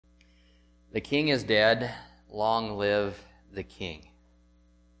The king is dead, long live the king.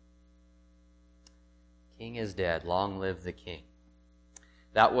 King is dead, long live the king.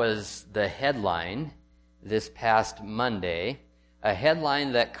 That was the headline this past Monday, a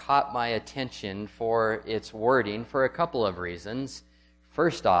headline that caught my attention for its wording for a couple of reasons.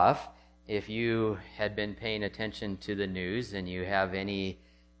 First off, if you had been paying attention to the news and you have any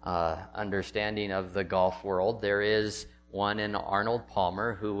understanding of the golf world, there is one in Arnold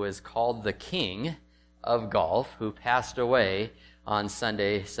Palmer who was called the king of golf, who passed away on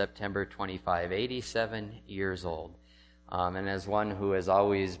Sunday, September 25, 87 years old. And as one who has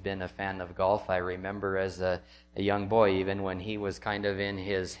always been a fan of golf, I remember as a young boy, even when he was kind of in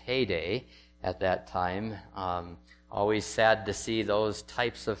his heyday at that time, always sad to see those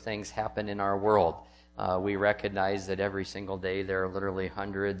types of things happen in our world. We recognize that every single day there are literally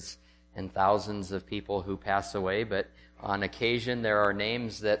hundreds and thousands of people who pass away, but on occasion there are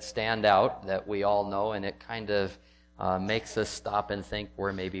names that stand out that we all know, and it kind of makes us stop and think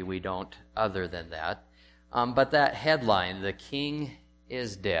where maybe we don't other than that. But that headline, the king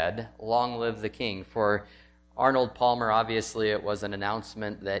is dead, long live the king. For Arnold Palmer, obviously it was an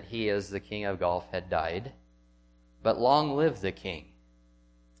announcement that he as the king of golf had died. But long live the king.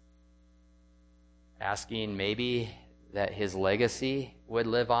 Asking maybe that his legacy would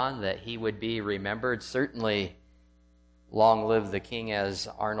live on, that he would be remembered. Certainly, long live the king as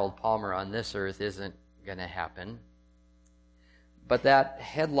Arnold Palmer on this earth isn't going to happen. But that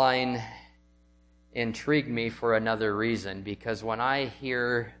headline intrigued me for another reason, because when I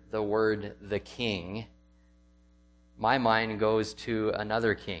hear the word the king, my mind goes to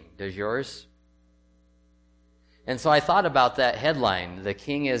another king. Does yours? And so I thought about that headline, the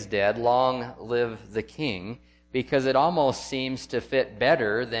king is dead, long live the king, because it almost seems to fit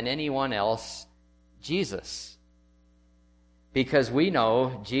better than anyone else, Jesus. Because we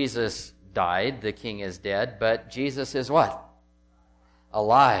know Jesus died, the king is dead, but Jesus is what?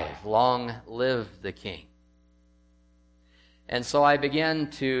 Alive. Long live the king. And so I began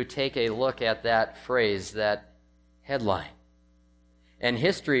to take a look at that phrase, that headline. And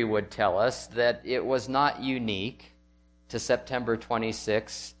history would tell us that it was not unique to September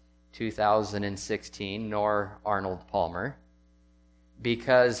 26, 2016, nor Arnold Palmer,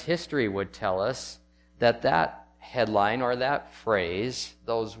 because history would tell us that that headline or that phrase,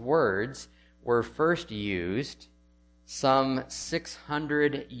 those words, were first used some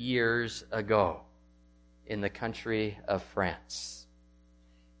 600 years ago in the country of France.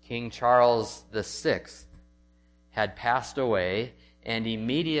 King Charles VI had passed away, and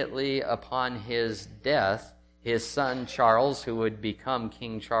immediately upon his death, his son Charles, who would become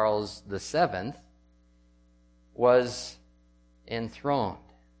King Charles VII, was enthroned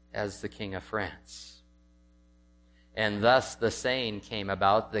as the King of France. And thus the saying came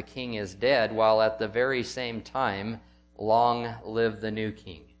about, the king is dead, while at the very same time, long live the new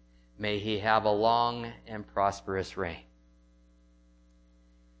king. May he have a long and prosperous reign.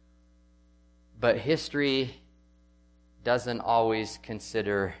 But history doesn't always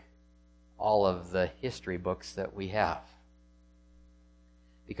consider all of the history books that we have.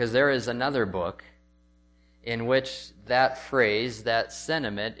 Because there is another book in which that phrase, that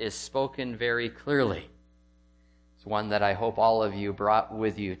sentiment is spoken very clearly. It's one that I hope all of you brought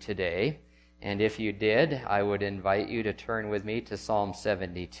with you today. And if you did, I would invite you to turn with me to Psalm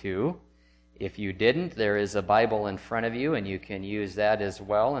 72. If you didn't, there is a Bible in front of you, and you can use that as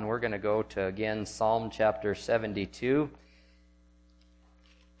well. And we're going to go to, again, Psalm chapter 72.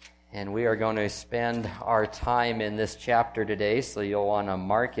 And we are going to spend our time in this chapter today, so you'll want to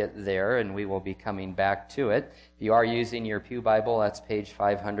mark it there, and we will be coming back to it. If you are using your Pew Bible, that's page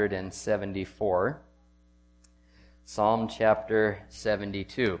 574. Psalm chapter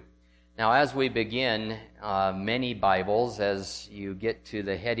 72. Now, as we begin, many Bibles, as you get to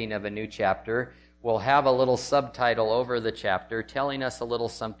the heading of a new chapter, will have a little subtitle over the chapter telling us a little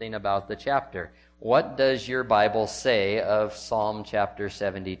something about the chapter. What does your Bible say of Psalm chapter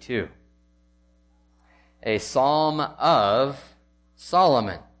 72? A psalm of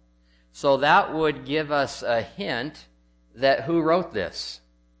Solomon. So that would give us a hint that who wrote this?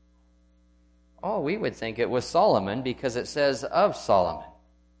 Oh, we would think it was Solomon because it says of Solomon.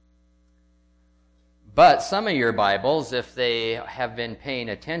 But some of your Bibles, if they have been paying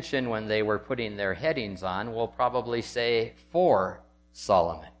attention when they were putting their headings on, will probably say for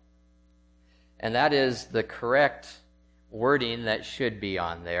Solomon. And that is the correct wording that should be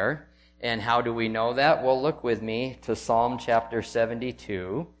on there. And how do we know that? Well, look with me to Psalm chapter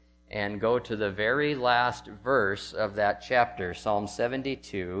 72 and go to the very last verse of that chapter, Psalm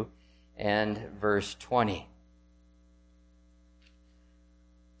 72 and verse 20.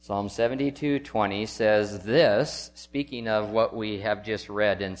 Psalm 72:20 says this, speaking of what we have just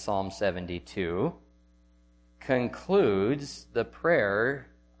read in Psalm 72, concludes the prayer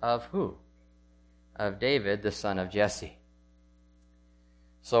of who? Of David, the son of Jesse.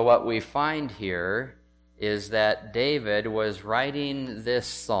 So what we find here is that David was writing this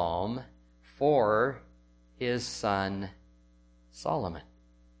psalm for his son Solomon.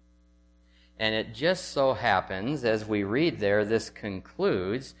 And it just so happens, as we read there, this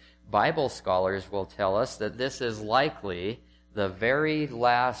concludes, Bible scholars will tell us that this is likely the very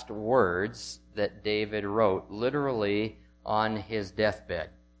last words that David wrote, literally on his deathbed.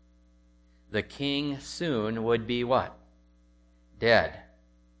 The king soon would be what? Dead.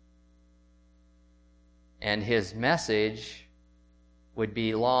 And his message would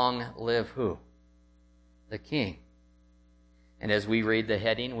be, long live who? The king. And as we read the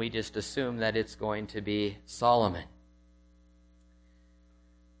heading, we just assume that it's going to be Solomon.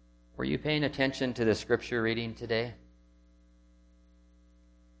 Were you paying attention to the scripture reading today?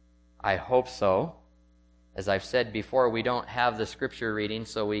 I hope so. As I've said before, we don't have the scripture reading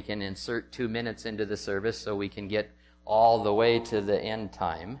so we can insert 2 minutes into the service so we can get all the way to the end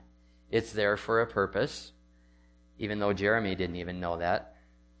time. It's there for a purpose, even though Jeremy didn't even know that.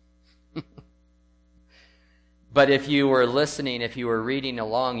 But if you were listening, if you were reading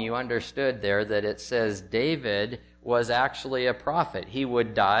along, you understood there that it says David was actually a prophet. He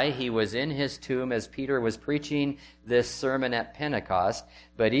would die. He was in his tomb as Peter was preaching this sermon at Pentecost.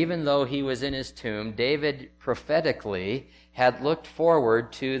 But even though he was in his tomb, David prophetically had looked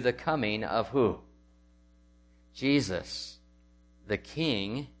forward to the coming of who? Jesus, the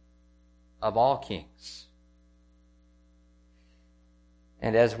King of all kings.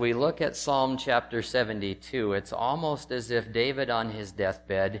 And as we look at Psalm chapter 72, it's almost as if David on his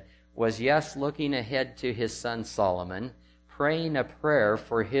deathbed was, yes, looking ahead to his son Solomon, praying a prayer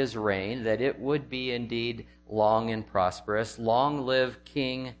for his reign, that it would be indeed long and prosperous. Long live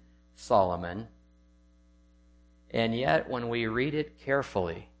King Solomon. And yet, when we read it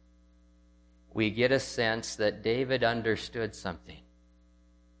carefully, we get a sense that David understood something.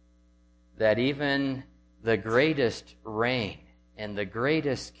 That even the greatest reign and the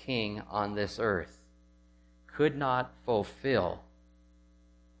greatest king on this earth could not fulfill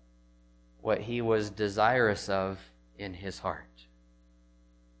what he was desirous of in his heart.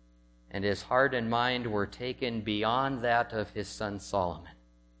 And his heart and mind were taken beyond that of his son Solomon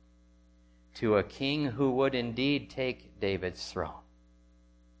to a king who would indeed take David's throne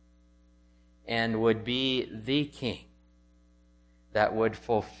and would be the king that would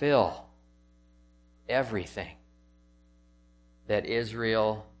fulfill everything that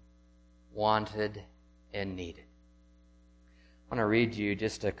Israel wanted and needed. I want to read you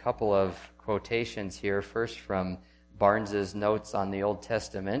just a couple of quotations here. First, from Barnes's notes on the Old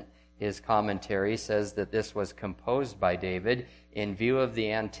Testament. His commentary says that this was composed by David in view of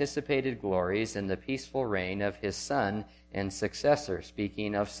the anticipated glories and the peaceful reign of his son and successor,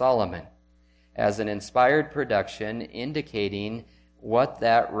 speaking of Solomon, as an inspired production indicating what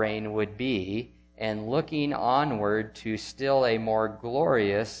that reign would be, and looking onward to still a more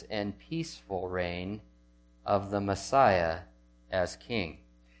glorious and peaceful reign of the Messiah as king.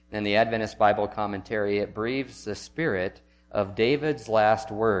 In the Adventist Bible Commentary, it breathes the spirit of David's last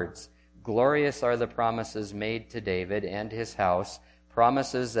words. Glorious are the promises made to David and his house,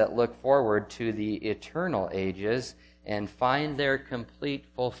 promises that look forward to the eternal ages and find their complete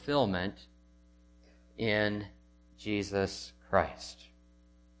fulfillment in Jesus Christ.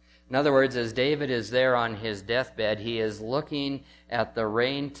 In other words, as David is there on his deathbed, he is looking at the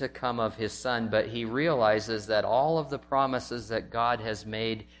reign to come of his son, but he realizes that all of the promises that God has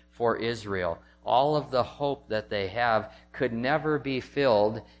made for Israel, all of the hope that they have, could never be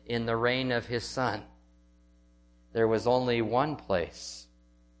filled in the reign of his son. There was only one place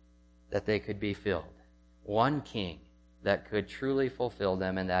that they could be filled, one king that could truly fulfill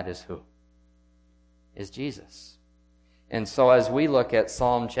them, and that is who? Is Jesus. And so as we look at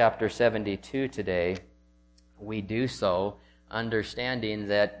Psalm chapter 72 today, we do so understanding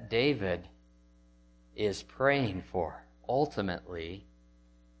that David is praying for, ultimately,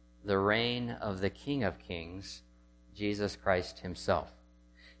 the reign of the King of Kings, Jesus Christ himself.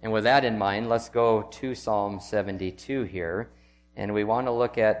 And with that in mind, let's go to Psalm 72 here. And we want to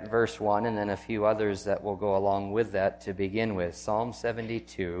look at verse 1 and then a few others that will go along with that to begin with. Psalm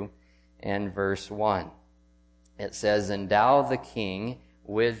 72 and verse 1. It says, endow the king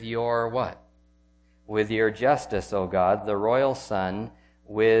with your what? With your justice, O God, the royal son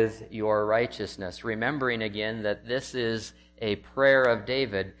with your righteousness. Remembering again that this is a prayer of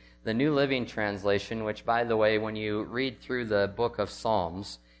David. The New Living Translation, which, by the way, when you read through the book of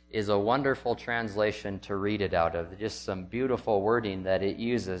Psalms, is a wonderful translation to read it out of. Just some beautiful wording that it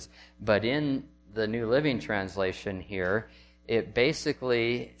uses. But in the New Living Translation here, it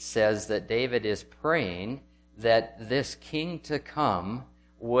basically says that David is praying that this king to come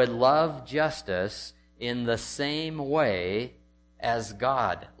would love justice in the same way as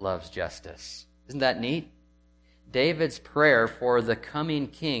God loves justice. Isn't that neat? David's prayer for the coming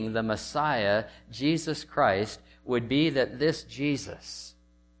king, the Messiah, Jesus Christ, would be that this Jesus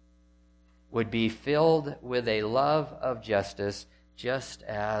would be filled with a love of justice just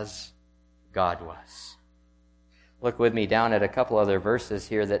as God was. Look with me down at a couple other verses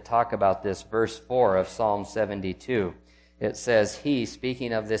here that talk about this. Verse 4 of Psalm 72. It says, He,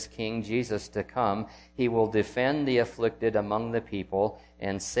 speaking of this King Jesus to come, He will defend the afflicted among the people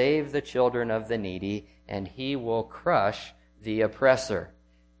and save the children of the needy, and He will crush the oppressor.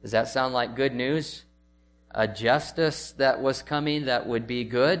 Does that sound like good news? A justice that was coming that would be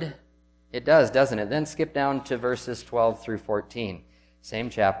good? It does, doesn't it? Then skip down to verses 12 through 14. Same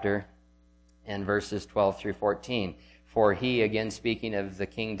chapter, and verses 12 through 14. For He, again speaking of the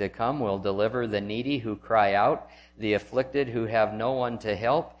King to come, will deliver the needy who cry out, the afflicted who have no one to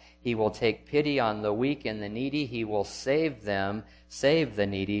help. He will take pity on the weak and the needy. He will save the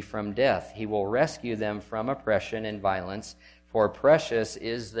needy from death. He will rescue them from oppression and violence, for precious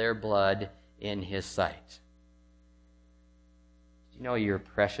is their blood in His sight. Do you know you're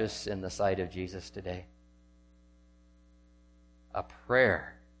precious in the sight of Jesus today? A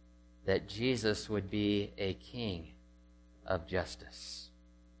prayer that Jesus would be a king of justice.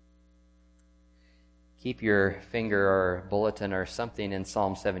 Keep your finger or bulletin or something in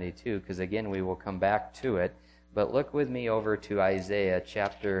Psalm 72, because again we will come back to it. But look with me over to Isaiah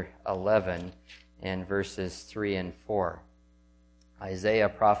chapter 11 and verses 3 and 4. Isaiah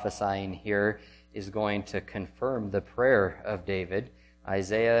prophesying here is going to confirm the prayer of David.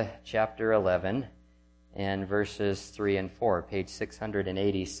 Isaiah chapter 11 and verses 3 and 4, page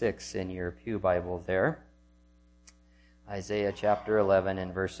 686 in your Pew Bible there. Isaiah chapter 11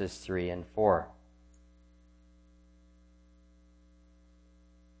 and verses 3 and 4.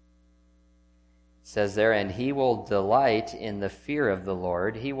 It says there, And he will delight in the fear of the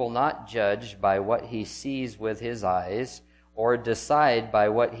Lord. He will not judge by what he sees with his eyes, or decide by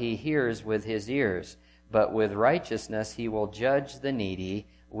what he hears with his ears. But with righteousness he will judge the needy.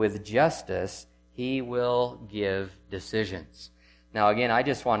 With justice he will give decisions. Now again, I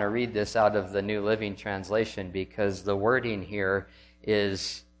just want to read this out of the New Living Translation because the wording here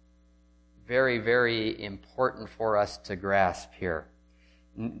is very, very important for us to grasp here.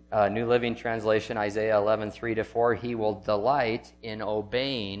 New Living Translation, Isaiah 11, 3-4, He will delight in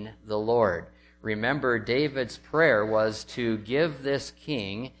obeying the Lord. Remember, David's prayer was to give this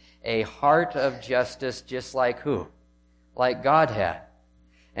king a heart of justice just like who? Like God had.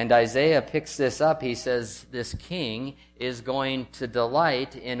 And Isaiah picks this up. He says this king is going to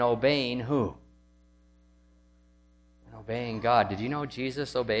delight in obeying who? In obeying God. Did you know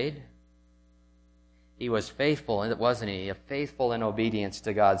Jesus obeyed? He was faithful, wasn't he? Faithful in obedience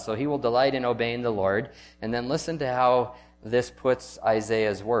to God. So he will delight in obeying the Lord. And then listen to how this puts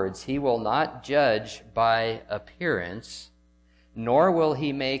Isaiah's words. He will not judge by appearance, nor will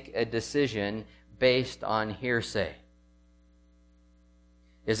he make a decision based on hearsay.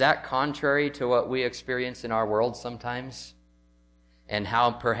 Is that contrary to what we experience in our world sometimes? And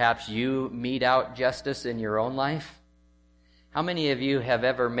how perhaps you mete out justice in your own life? How many of you have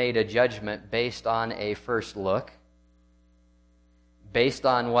ever made a judgment based on a first look? Based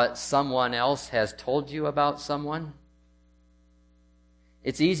on what someone else has told you about someone?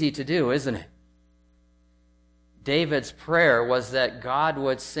 It's easy to do, isn't it? David's prayer was that God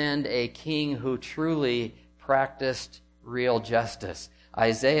would send a king who truly practiced real justice.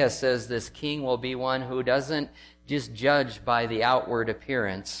 Isaiah says this king will be one who doesn't just judge by the outward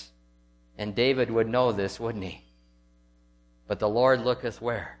appearance. And David would know this, wouldn't he? But the Lord looketh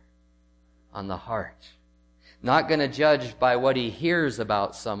where? On the heart. Not going to judge by what he hears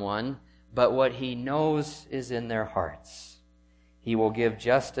about someone, but what he knows is in their hearts. He will give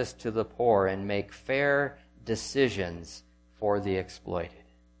justice to the poor and make fair decisions for the exploited.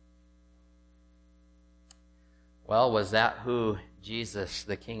 Well, was that who Jesus,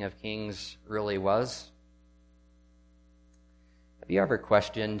 the King of Kings, really was? Have you ever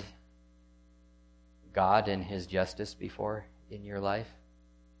questioned God and His justice before in your life?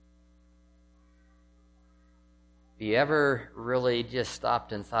 Have you ever really just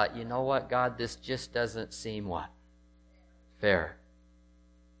stopped and thought, you know what, God, this just doesn't seem what? Fair.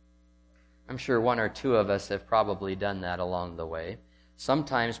 I'm sure one or two of us have probably done that along the way.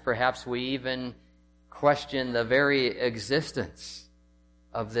 Sometimes perhaps we even question the very existence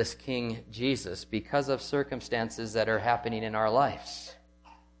of this King Jesus because of circumstances that are happening in our lives.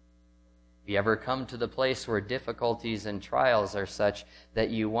 Have you ever come to the place where difficulties and trials are such that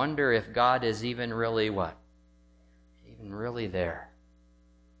you wonder if God is even really what? Even really there?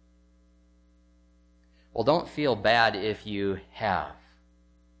 Well, don't feel bad if you have.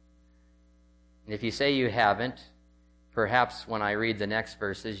 And if you say you haven't, perhaps when I read the next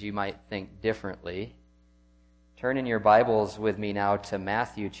verses you might think differently. Turn in your Bibles with me now to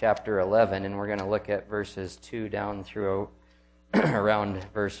Matthew chapter 11, and we're going to look at verses 2 down through around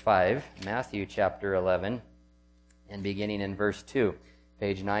verse 5. Matthew chapter 11, and beginning in verse 2,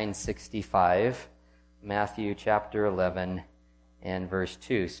 page 965, Matthew chapter 11 and verse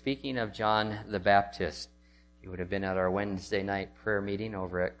 2. Speaking of John the Baptist, you would have been at our Wednesday night prayer meeting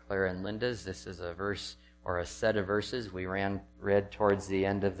over at Clara and Linda's. This is a verse or a set of verses we read towards the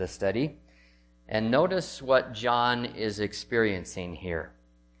end of the study. And notice what John is experiencing here.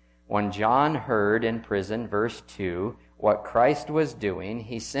 When John heard in prison, verse 2, what Christ was doing,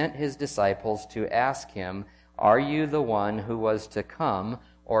 he sent his disciples to ask him, "Are you the one who was to come,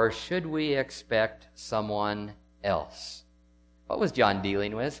 or should we expect someone else?" What was John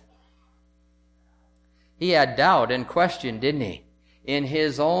dealing with? He had doubt and question, didn't he? In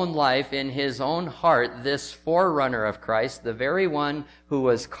his own life, in his own heart, this forerunner of Christ, the very one who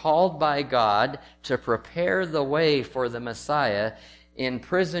was called by God to prepare the way for the Messiah, in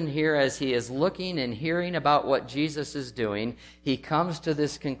prison here as he is looking and hearing about what Jesus is doing, he comes to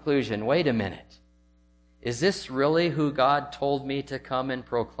this conclusion, wait a minute, is this really who God told me to come and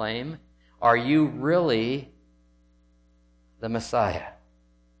proclaim? Are you really the Messiah?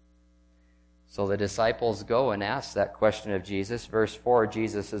 So the disciples go and ask that question of Jesus. Verse 4,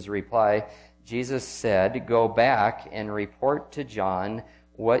 Jesus' reply, Jesus said, "Go back and report to John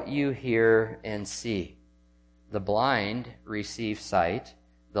what you hear and see. The blind receive sight,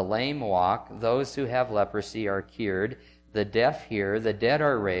 the lame walk, those who have leprosy are cured, the deaf hear, the dead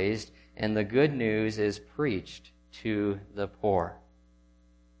are raised, and the good news is preached to the poor."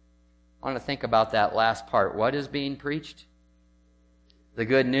 I want to think about that last part. What is being preached? The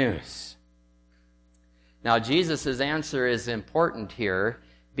good news. Now, Jesus' answer is important here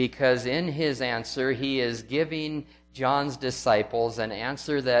because in his answer, he is giving John's disciples an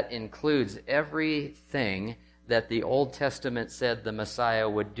answer that includes everything that the Old Testament said the Messiah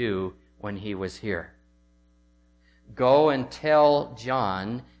would do when he was here. Go and tell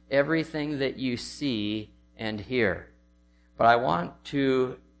John everything that you see and hear. But I want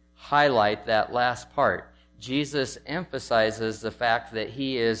to highlight that last part. Jesus emphasizes the fact that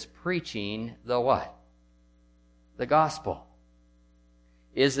he is preaching the what? The gospel.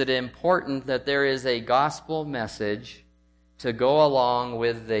 Is it important that there is a gospel message to go along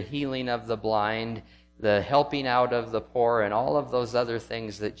with the healing of the blind, the helping out of the poor, and all of those other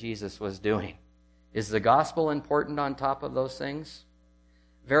things that Jesus was doing? Is the gospel important on top of those things?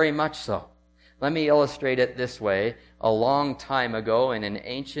 Very much so. Let me illustrate it this way. A long time ago in an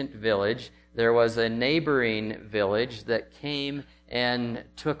ancient village, there was a neighboring village that came and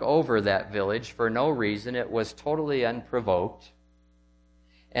took over that village for no reason. It was totally unprovoked.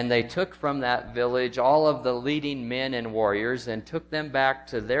 And they took from that village all of the leading men and warriors and took them back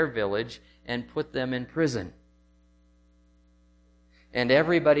to their village and put them in prison. And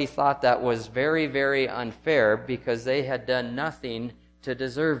everybody thought that was very, very unfair because they had done nothing to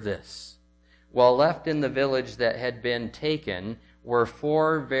deserve this. Well, left in the village that had been taken were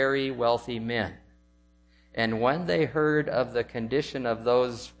 4 very wealthy men. And when they heard of the condition of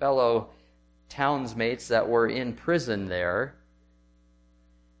those fellow townsmates that were in prison there,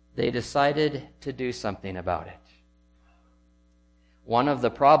 they decided to do something about it. One of the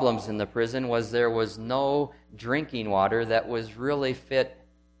problems in the prison was there was no drinking water that was really fit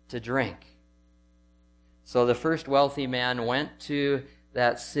to drink. So the first wealthy man went to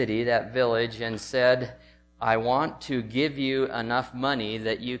that city, that village, and said, "I want to give you enough money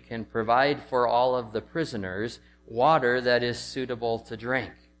that you can provide for all of the prisoners water that is suitable to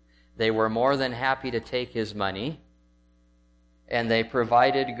drink." They were more than happy to take his money, and they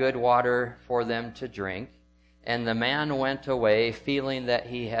provided good water for them to drink, and the man went away feeling that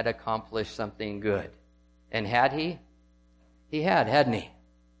he had accomplished something good. And had he? He had, hadn't he?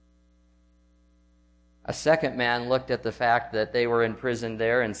 A second man looked at the fact that they were in prison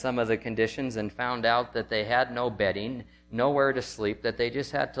there and some of the conditions and found out that they had no bedding, nowhere to sleep, that they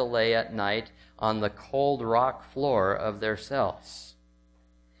just had to lay at night on the cold rock floor of their cells.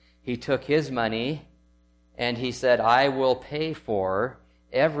 He took his money and he said, "I will pay for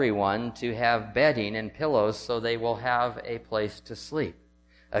everyone to have bedding and pillows so they will have a place to sleep."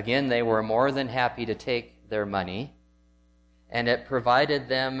 Again, they were more than happy to take their money. and it provided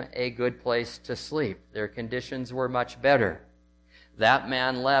them a good place to sleep. Their conditions were much better. That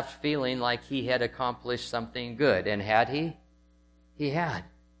man left feeling like he had accomplished something good. And had he? He had.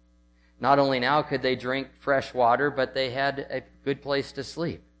 Not only now could they drink fresh water, but they had a good place to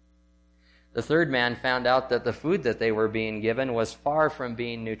sleep. The third man found out that the food that they were being given was far from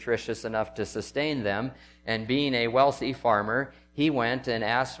being nutritious enough to sustain them, and being a wealthy farmer, he went and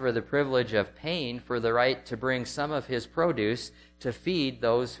asked for the privilege of paying for the right to bring some of his produce to feed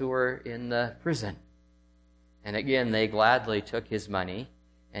those who were in the prison. And again, they gladly took his money,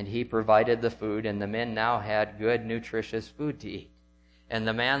 and he provided the food, and the men now had good, nutritious food to eat. And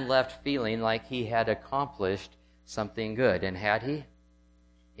the man left feeling like he had accomplished something good. And had he?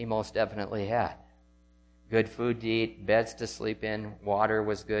 He most definitely had. Good food to eat, beds to sleep in, water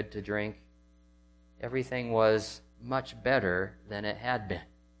was good to drink. Everything was much better than it had been.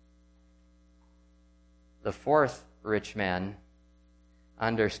 The fourth rich man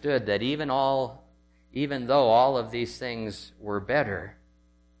understood that even though all of these things were better,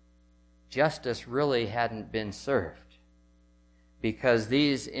 justice really hadn't been served, because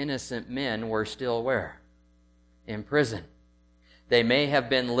these innocent men were still where? In prison. They may have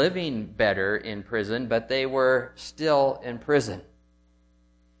been living better in prison, but they were still in prison.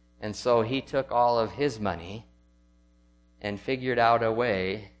 And so he took all of his money and figured out a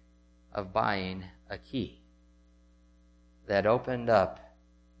way of buying a key that opened up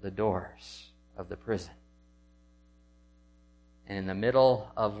the doors of the prison. And in the middle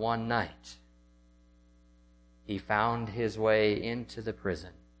of one night, he found his way into the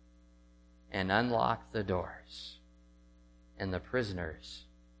prison and unlocked the doors, and the prisoners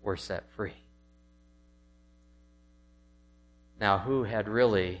were set free. Now, who had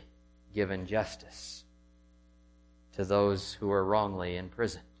really given justice to those who were wrongly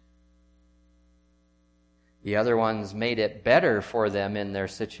imprisoned? The other ones made it better for them in their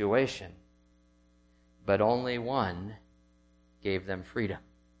situation, but only one gave them freedom.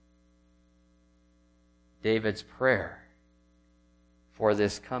 David's prayer for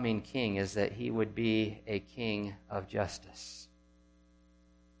this coming king is that he would be a king of justice.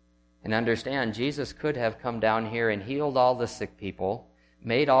 And understand, Jesus could have come down here and healed all the sick people,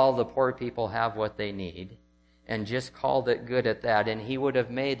 made all the poor people have what they need, and just called it good at that, and he would have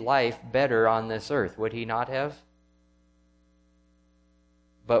made life better on this earth, would he not have?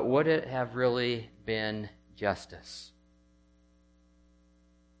 But would it have really been justice?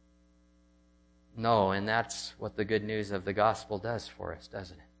 No, and that's what the good news of the gospel does for us,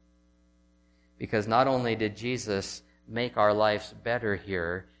 doesn't it? Because not only did Jesus make our lives better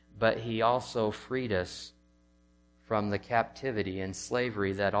here, but he also freed us from the captivity and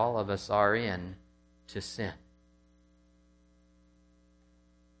slavery that all of us are in to sin.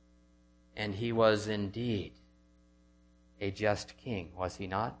 And he was indeed a just king, was he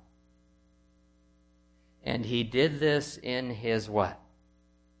not? And he did this in his what?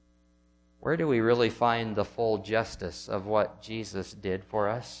 Where do we really find the full justice of what Jesus did for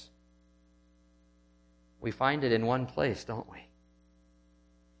us? We find it in one place, don't we?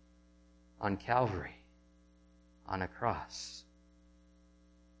 On Calvary, on a cross,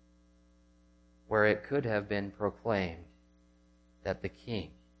 where it could have been proclaimed that the king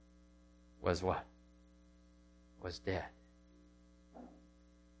was what? Was dead.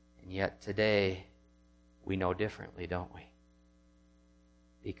 And yet today, we know differently, don't we?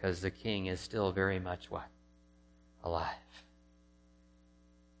 Because the king is still very much what? Alive.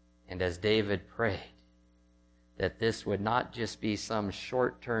 And as David prayed, that this would not just be some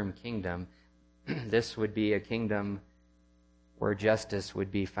short-term kingdom, this would be a kingdom where justice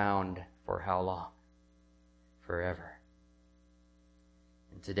would be found for how long? Forever.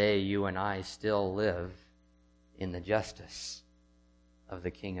 And today you and I still live in the justice of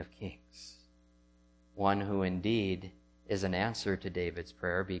the King of Kings. One who indeed is an answer to David's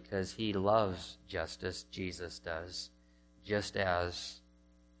prayer, because he loves justice, Jesus does, just as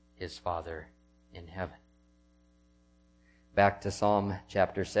his Father in heaven. Back to Psalm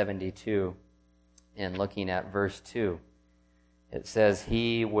chapter 72 and looking at verse 2. It says,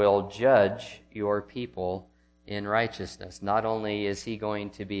 he will judge your people in righteousness. Not only is he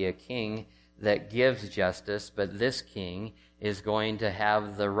going to be a king that gives justice, but this king is going to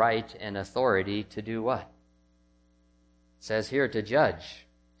have the right and authority to do what? It says here, to judge.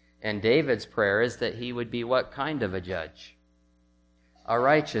 And David's prayer is that he would be what kind of a judge? A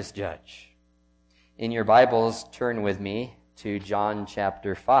righteous judge. In your Bibles, turn with me to John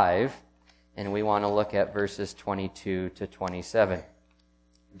chapter 5, and we want to look at verses 22 to 27.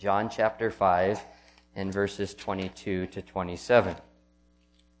 John chapter 5 and verses 22 to 27.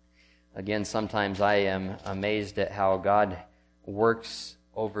 Again, sometimes I am amazed at how God works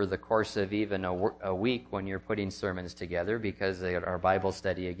over the course of even a week when you're putting sermons together, because they got our Bible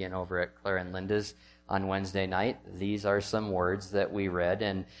study again over at Claire and Linda's on Wednesday night. These are some words that we read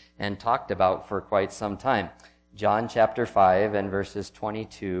and talked about for quite some time. John chapter 5 and verses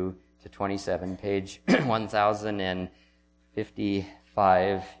 22 to 27, page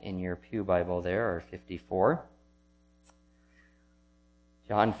 1055 in your pew Bible there, or 54.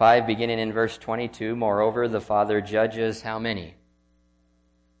 John 5, beginning in verse 22, moreover, the Father judges how many?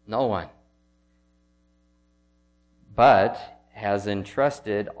 No one. But has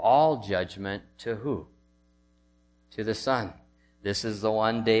entrusted all judgment to who? To the Son. This is the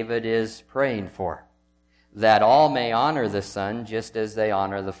one David is praying for. That all may honor the Son just as they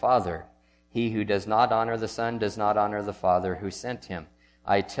honor the Father. He who does not honor the Son does not honor the Father who sent him.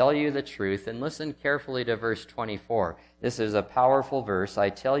 I tell you the truth, and listen carefully to verse 24. This is a powerful verse. I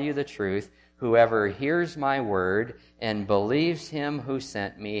tell you the truth, whoever hears my word and believes him who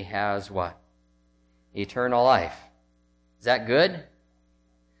sent me has what? Eternal life. Is that good?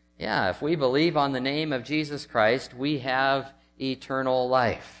 Yeah, if we believe on the name of Jesus Christ, we have eternal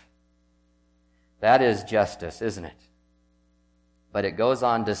life. That is justice, isn't it? But it goes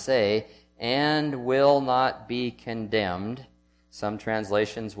on to say, and will not be condemned. Some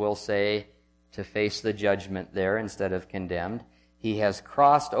translations will say to face the judgment there instead of condemned. He has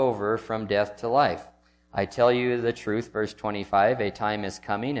crossed over from death to life. I tell you the truth, verse 25, a time is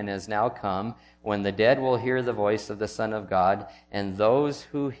coming and has now come when the dead will hear the voice of the Son of God, and those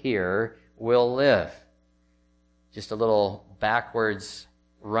who hear will live. Just a little backwards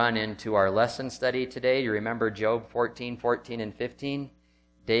run into our lesson study today. You remember Job 14, and 15?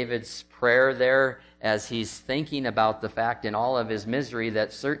 David's prayer there as he's thinking about the fact in all of his misery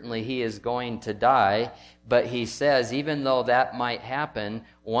that certainly he is going to die. But he says, even though that might happen,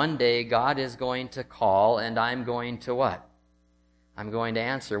 one day God is going to call and I'm going to what? I'm going to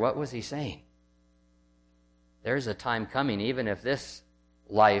answer. What was he saying? There's a time coming, even if this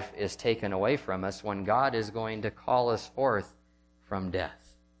life is taken away from us, when God is going to call us forth from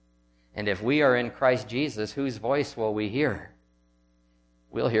death. And if we are in Christ Jesus, whose voice will we hear?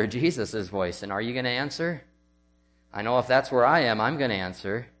 We'll hear Jesus' voice. And are you going to answer? I know if that's where I am, I'm going to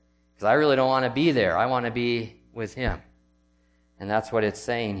answer, because I really don't want to be there. I want to be with him. And that's what it's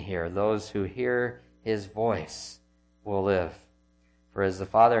saying here. Those who hear his voice will live. For as the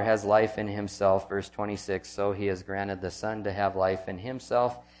Father has life in himself, verse 26, so he has granted the Son to have life in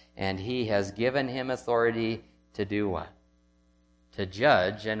himself, and he has given him authority to do what? To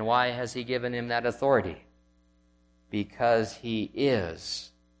judge. And why has he given him that authority? Because he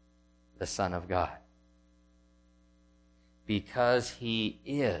is the Son of God. Because he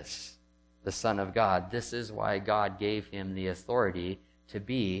is the Son of God. This is why God gave him the authority to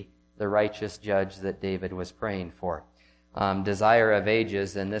be the righteous judge that David was praying for. Desire of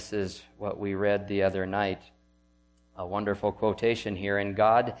Ages, and this is what we read the other night. A wonderful quotation here. And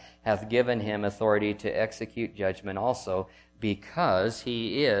God hath given him authority to execute judgment also, because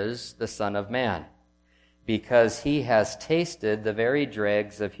he is the Son of Man. Because he has tasted the very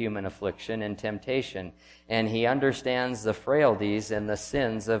dregs of human affliction and temptation, and he understands the frailties and the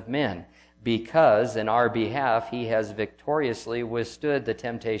sins of men. Because in our behalf he has victoriously withstood the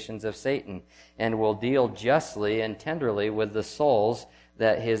temptations of Satan, and will deal justly and tenderly with the souls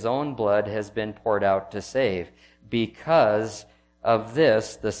that his own blood has been poured out to save. Because of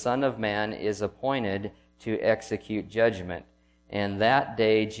this the Son of Man is appointed to execute judgment. And that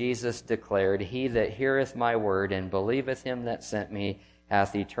day Jesus declared, he that heareth my word and believeth him that sent me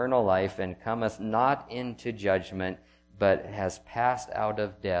hath eternal life, and cometh not into judgment, but has passed out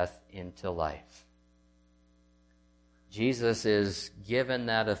of death into life. Jesus is given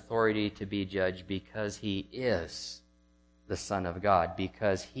that authority to be judged because he is the Son of God,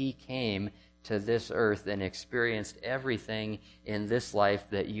 because he came to this earth and experienced everything in this life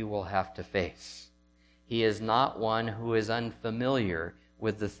that you will have to face. He is not one who is unfamiliar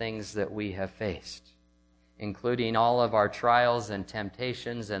with the things that we have faced, including all of our trials and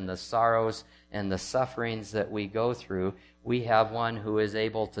temptations and the sorrows and the sufferings that we go through. We have one who is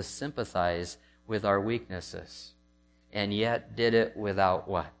able to sympathize with our weaknesses, and yet did it without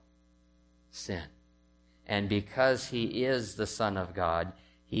what? Sin. And because he is the Son of God,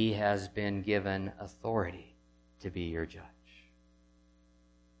 he has been given authority to be your judge.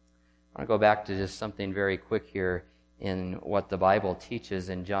 I want to go back to just something very quick here in what the Bible teaches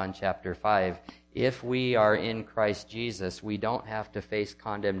in John chapter 5. If we are in Christ Jesus, we don't have to face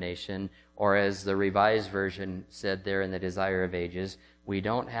condemnation, or as the Revised Version said there in the Desire of Ages, we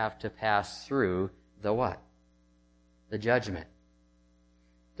don't have to pass through the what? The judgment.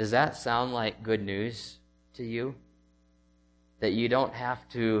 Does that sound like good news to you? that you don't have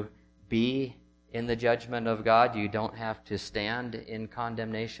to be in the judgment of God? You don't have to stand in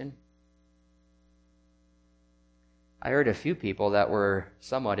condemnation? I heard a few people that were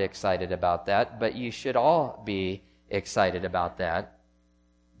somewhat excited about that, but you should all be excited about that,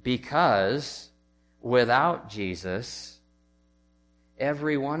 because without Jesus,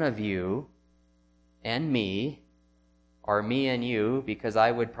 every one of you and me, or me and you, because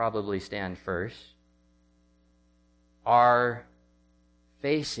I would probably stand first, are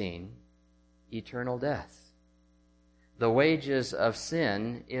facing eternal death. The wages of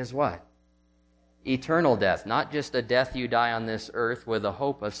sin is what? Eternal death. Not just a death you die on this earth with a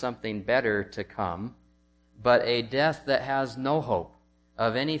hope of something better to come, but a death that has no hope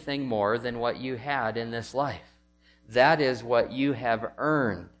of anything more than what you had in this life. That is what you have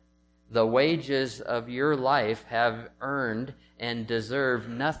earned. The wages of your life have earned and deserve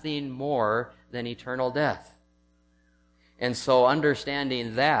nothing more than eternal death. And so,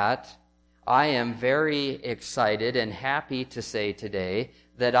 understanding that, I am very excited and happy to say today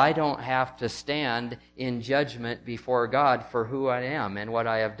that I don't have to stand in judgment before God for who I am and what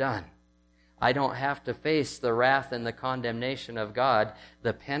I have done. I don't have to face the wrath and the condemnation of God,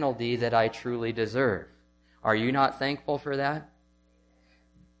 the penalty that I truly deserve. Are you not thankful for that?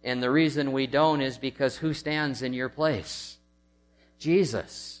 And the reason we don't is because who stands in your place?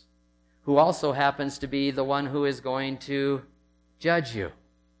 Jesus, who also happens to be the one who is going to judge you.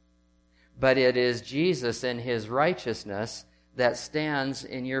 But it is Jesus and his righteousness that stands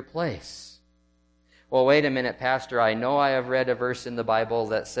in your place. Well, wait a minute, Pastor. I know I have read a verse in the Bible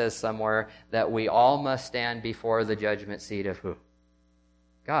that says somewhere that we all must stand before the judgment seat of who?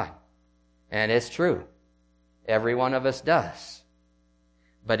 God. And it's true. Every one of us does.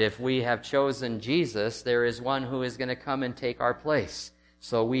 But if we have chosen Jesus, there is one who is going to come and take our place.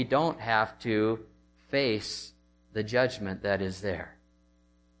 So we don't have to face the judgment that is there.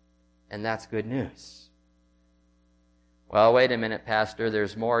 And that's good news. Well, wait a minute, Pastor.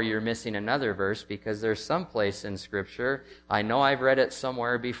 There's more. You're missing another verse, because there's some place in Scripture, I know I've read it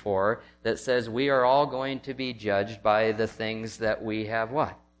somewhere before, that says we are all going to be judged by the things that we have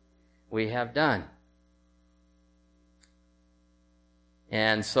what? We have done.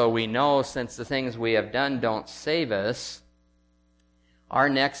 And so we know, since the things we have done don't save us, our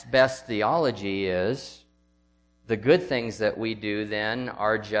next best theology is the good things that we do then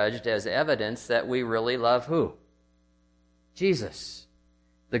are judged as evidence that we really love who? Jesus.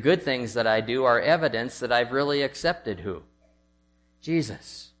 The good things that I do are evidence that I've really accepted who?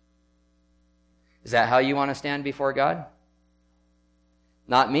 Jesus. Is that how you want to stand before God?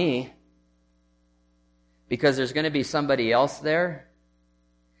 Not me. Because there's going to be somebody else there.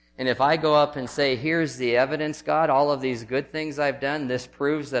 And if I go up and say, here's the evidence, God, all of these good things I've done, this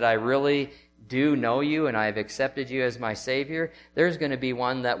proves that I really do know you and I've accepted you as my Savior, there's going to be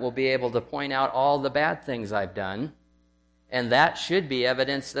one that will be able to point out all the bad things I've done. And that should be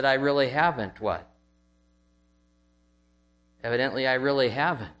evidence that I really haven't what? Evidently, I really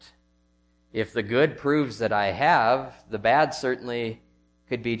haven't. If the good proves that I have, the bad certainly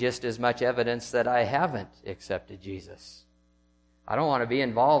could be just as much evidence that I haven't accepted Jesus. I don't want to be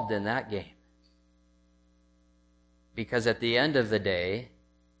involved in that game. Because at the end of the day,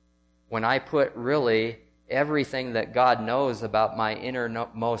 when I put really everything that God knows about my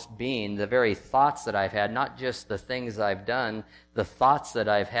innermost being, the very thoughts that I've had, not just the things I've done, the thoughts that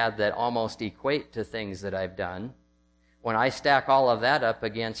I've had that almost equate to things that I've done, when I stack all of that up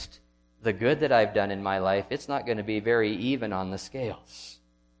against the good that I've done in my life, it's not going to be very even on the scales.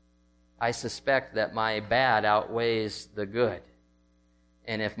 I suspect that my bad outweighs the good.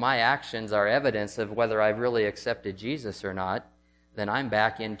 And if my actions are evidence of whether I've really accepted Jesus or not, then I'm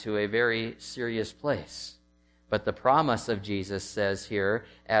back into a very serious place. But the promise of Jesus says here,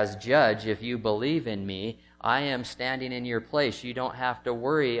 as judge, if you believe in me, I am standing in your place. You don't have to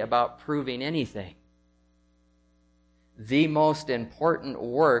worry about proving anything. The most important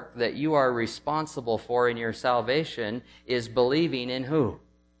work that you are responsible for in your salvation is believing in who?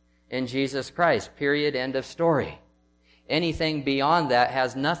 In Jesus Christ. Period. End of story. Anything beyond that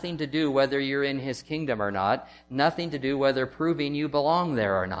has nothing to do whether you're in his kingdom or not, nothing to do whether proving you belong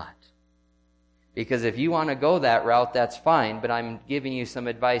there or not. Because if you want to go that route, that's fine, but I'm giving you some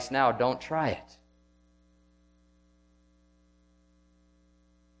advice now. Don't try it.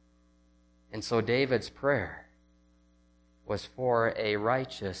 And so David's prayer was for a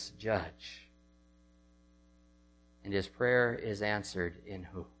righteous judge. And his prayer is answered in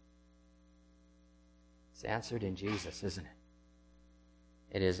who? It's answered in Jesus, isn't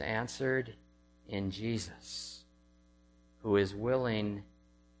it? It is answered in Jesus, who is willing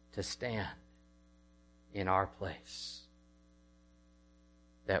to stand in our place.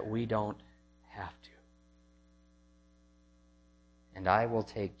 that we don't have to. And I will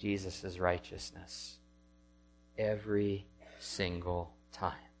take Jesus' righteousness every single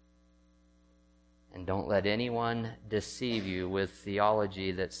time. And don't let anyone deceive you with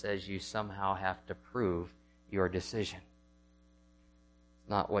theology that says you somehow have to prove your decision. It's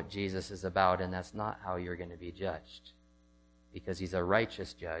not what Jesus is about, and that's not how you're going to be judged. Because he's a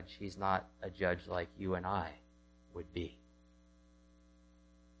righteous judge. He's not a judge like you and I would be.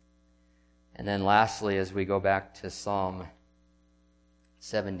 And then lastly, as we go back to Psalm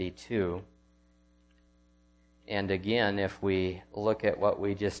 72, and again, if we look at what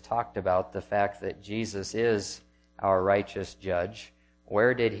we just talked about, the fact that Jesus is our righteous judge,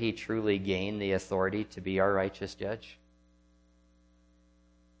 where did he truly gain the authority to be our righteous judge?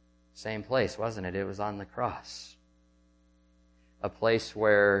 Same place, wasn't it? It was on the cross. A place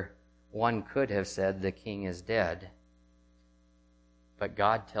where one could have said the king is dead, but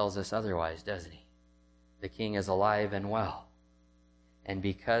God tells us otherwise, doesn't he? The king is alive and well. And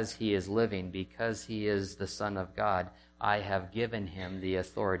because he is living, because he is the Son of God, I have given him the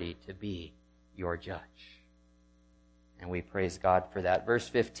authority to be your judge. And we praise God for that. Verse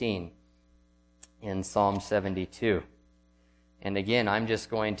 15 in Psalm 72. And again, I'm just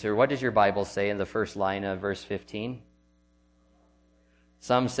going to, what does your Bible say in the first line of verse 15?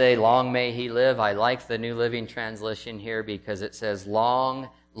 Some say, long may he live. I like the New Living Translation here because it says, long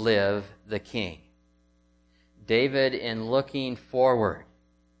live the king. David, in looking forward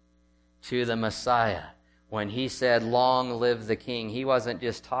to the Messiah, when he said, long live the king, he wasn't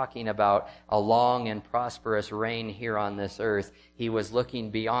just talking about a long and prosperous reign here on this earth. He was looking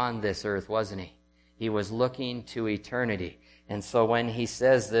beyond this earth, wasn't he? He was looking to eternity. And so when he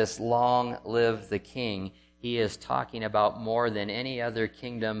says this, long live the king, he is talking about more than any other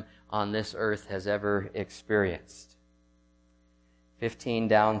kingdom on this earth has ever experienced. 15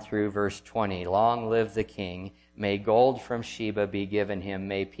 down through verse 20. Long live the king. May gold from Sheba be given him.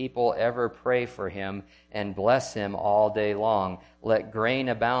 May people ever pray for him and bless him all day long. Let grain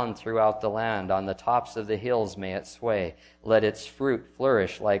abound throughout the land. On the tops of the hills may it sway. Let its fruit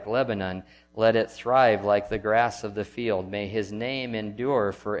flourish like Lebanon. Let it thrive like the grass of the field. May his name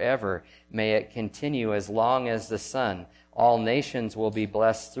endure forever. May it continue as long as the sun. All nations will be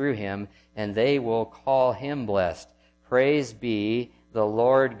blessed through him, and they will call him blessed. Praise be the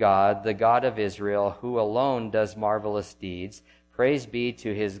Lord God, the God of Israel, who alone does marvelous deeds. Praise be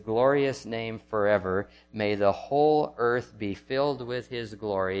to his glorious name forever. May the whole earth be filled with his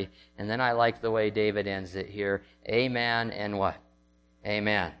glory. And then I like the way David ends it here. Amen and what?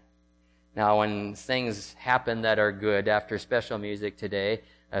 Amen. Now, when things happen that are good after special music today,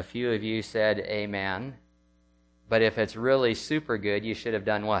 a few of you said amen. But if it's really super good, you should have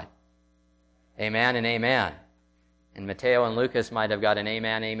done what? Amen and amen. And Mateo and Lucas might have got an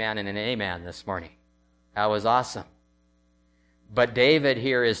amen, amen, and an amen this morning. That was awesome. But David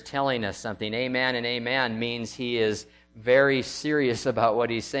here is telling us something. Amen and amen means he is very serious about what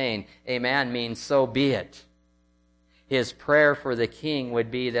he's saying. Amen means so be it. His prayer for the king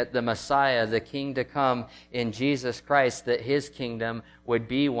would be that the Messiah, the king to come in Jesus Christ, that his kingdom would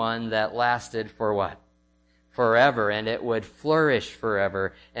be one that lasted for what? Forever, and it would flourish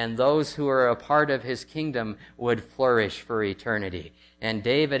forever, and those who are a part of his kingdom would flourish for eternity. And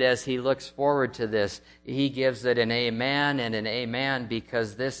David, as he looks forward to this, he gives it an amen and an amen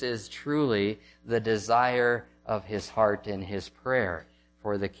because this is truly the desire of his heart and his prayer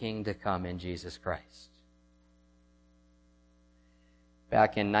for the king to come in Jesus Christ.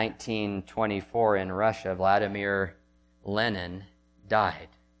 Back in 1924 in Russia, Vladimir Lenin died.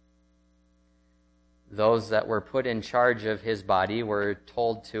 Those that were put in charge of his body were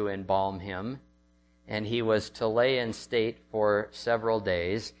told to embalm him, and he was to lay in state for several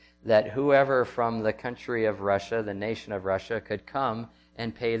days, that whoever from the country of Russia, the nation of Russia, could come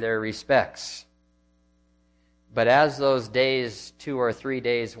and pay their respects. But as those days, 2 or 3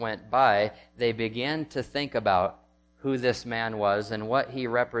 days went by, they began to think about who this man was and what he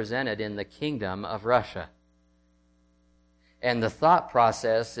represented in the kingdom of Russia. And the thought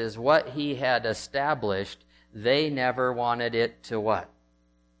process is what he had established, they never wanted it to what?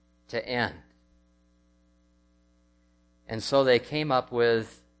 To end. And so they came up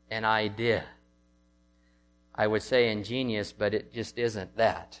with an idea. I would say ingenious, but it just isn't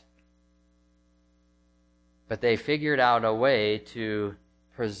that. But they figured out a way to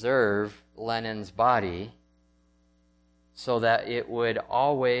preserve Lenin's body so that it would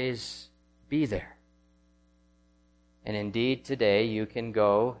always be there. And indeed, today you can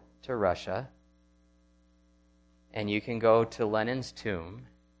go to Russia and you can go to Lenin's tomb,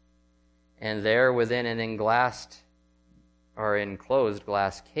 and there within an englassed or enclosed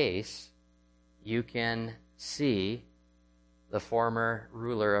glass case, you can see the former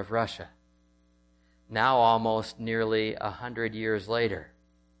ruler of Russia. Now almost nearly 100 years later.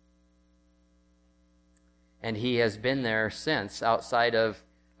 And he has been there since, outside of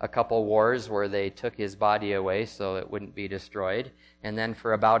a couple wars where they took his body away so it wouldn't be destroyed. And then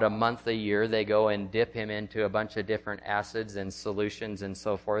for about a month a year, they go and dip him into a bunch of different acids and solutions and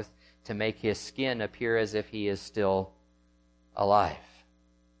so forth to make his skin appear as if he is still alive.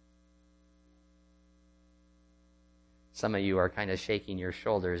 Some of you are kind of shaking your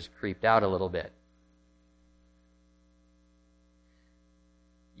shoulders, creeped out a little bit.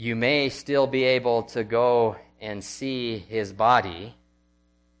 You may still be able to go and see his body,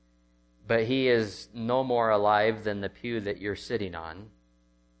 but he is no more alive than the pew that you're sitting on.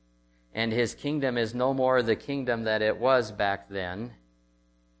 And his kingdom is no more the kingdom that it was back then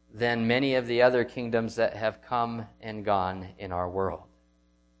than many of the other kingdoms that have come and gone in our world.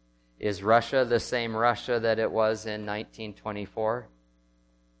 Is Russia the same Russia that it was in 1924?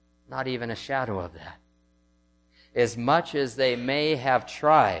 Not even a shadow of that. As much as they may have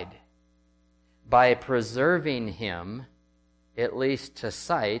tried by preserving him, at least to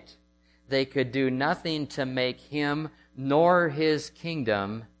sight, they could do nothing to make him nor his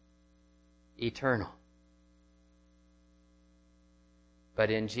kingdom eternal. But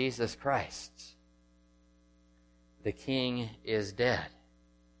in Jesus Christ, the King is dead,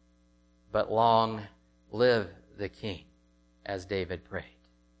 but long live the King, as David prayed,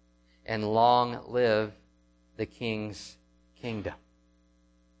 and long live the King's kingdom.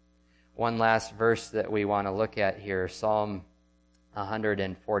 One last verse that we want to look at here, Psalm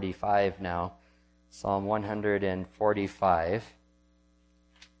 145 now. Psalm 145.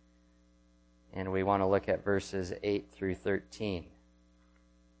 And we want to look at verses 8 through 13.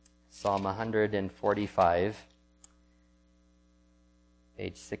 Psalm 145,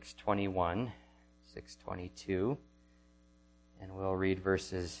 page 621, 622. And we'll read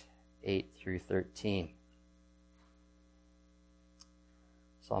verses 8 through 13.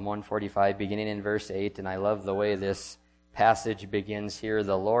 Psalm 145, beginning in verse 8, and I love the way this passage begins here.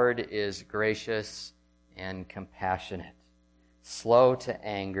 The Lord is gracious and compassionate, slow to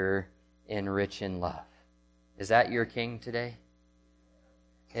anger, and rich in love. Is that your King today?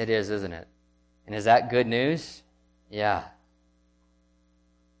 It is, isn't it? And is that good news? Yeah.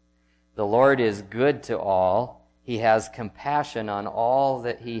 The Lord is good to all. He has compassion on all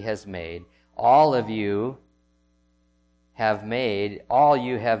that He has made. All you have made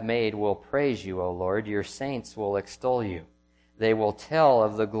will praise you, O Lord. Your saints will extol you. They will tell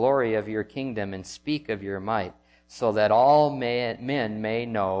of the glory of your kingdom and speak of your might, so that all men may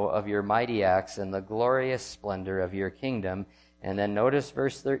know of your mighty acts and the glorious splendor of your kingdom. And then notice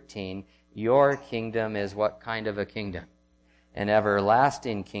verse 13, your kingdom is what kind of a kingdom? An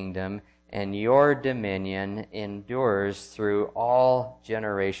everlasting kingdom, and your dominion endures through all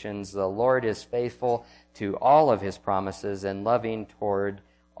generations. The Lord is faithful to all of His promises and loving toward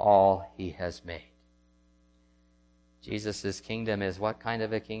all He has made. Jesus' kingdom is what kind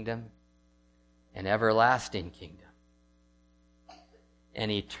of a kingdom? An everlasting kingdom.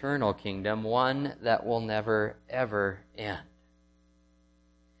 An eternal kingdom, one that will never, ever end.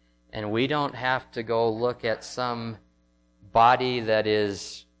 And we don't have to go look at some body that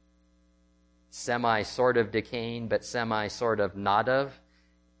is semi-sort of decaying, but semi-sort of not of.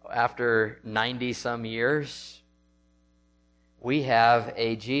 After 90-some years, we have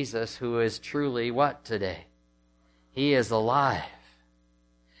a Jesus who is truly what today? He is alive.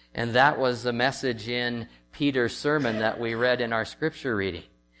 And that was the message in Peter's sermon that we read in our scripture reading.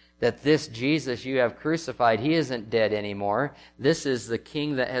 That this Jesus you have crucified, He isn't dead anymore. This is the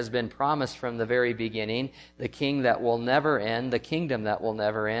King that has been promised from the very beginning, the King that will never end, the kingdom that will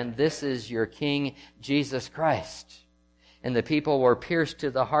never end. This is your King, Jesus Christ. And the people were pierced to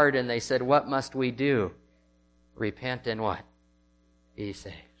the heart, and they said, what must we do? Repent and what? Be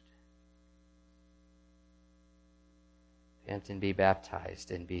saved. Repent and be baptized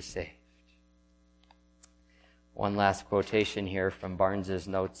and be saved. One last quotation here from Barnes's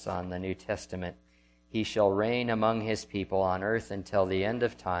notes on the New Testament. He shall reign among His people on earth until the end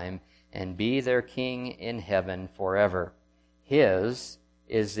of time, and be their King in heaven forever. His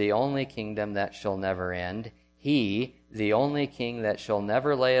is the only kingdom that shall never end. He, the only King that shall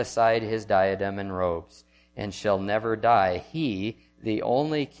never lay aside His diadem and robes, and shall never die. He, the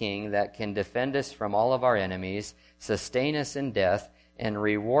only King that can defend us from all of our enemies, sustain us in death, and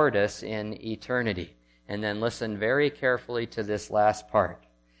reward us in eternity. And then listen very carefully to this last part.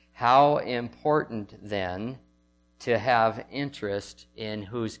 How important then to have interest in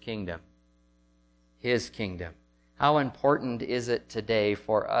whose kingdom? His kingdom. How important is it today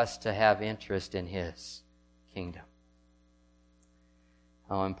for us to have interest in His kingdom?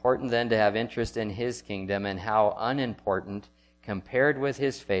 How important then to have interest in His kingdom, and how unimportant, compared with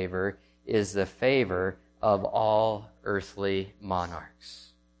His favor, is the favor of all earthly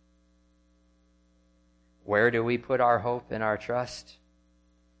monarchs. Where do we put our hope and our trust?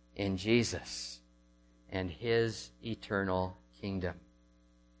 In Jesus and His eternal kingdom.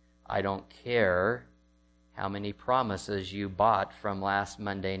 I don't care how many promises you bought from last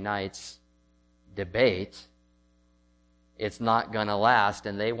Monday night's debate. It's not going to last,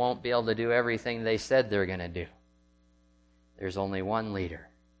 and they won't be able to do everything they said they're going to do. There's only one leader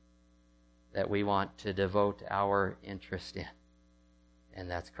that we want to devote our interest in,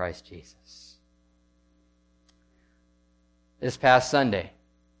 and that's Christ Jesus. This past Sunday,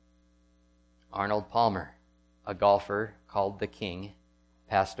 Arnold Palmer, a golfer called the King,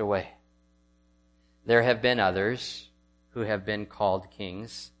 passed away. There have been others who have been called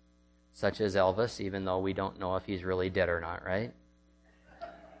kings, such as Elvis, even though we don't know if he's really dead or not, right?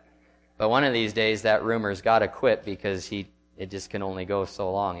 But one of these days, that rumor's got to quit because it just can only go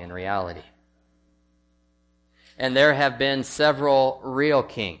so long in reality. And there have been several real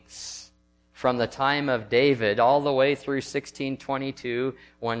kings from the time of David all the way through 1622,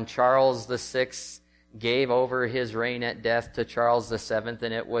 when Charles VI gave over his reign at death to Charles VII,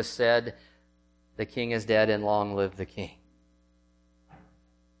 and it was said, "The king is dead, and long live the king."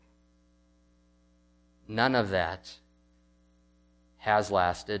 None of that has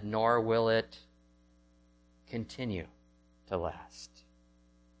lasted, nor will it continue to last.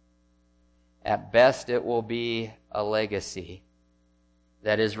 At best, it will be a legacy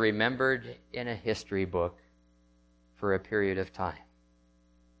that is remembered in a history book for a period of time.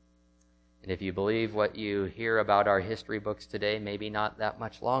 And if you believe what you hear about our history books today, maybe not that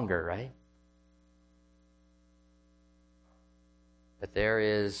much longer, right? But there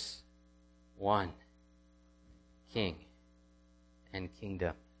is one king and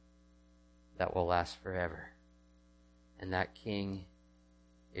kingdom that will last forever. And that king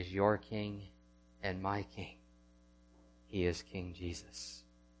is your king and my king. He is King Jesus.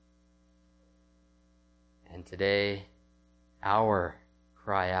 And today, our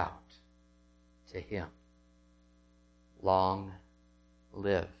cry out to Him, long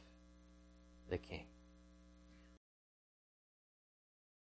live the King.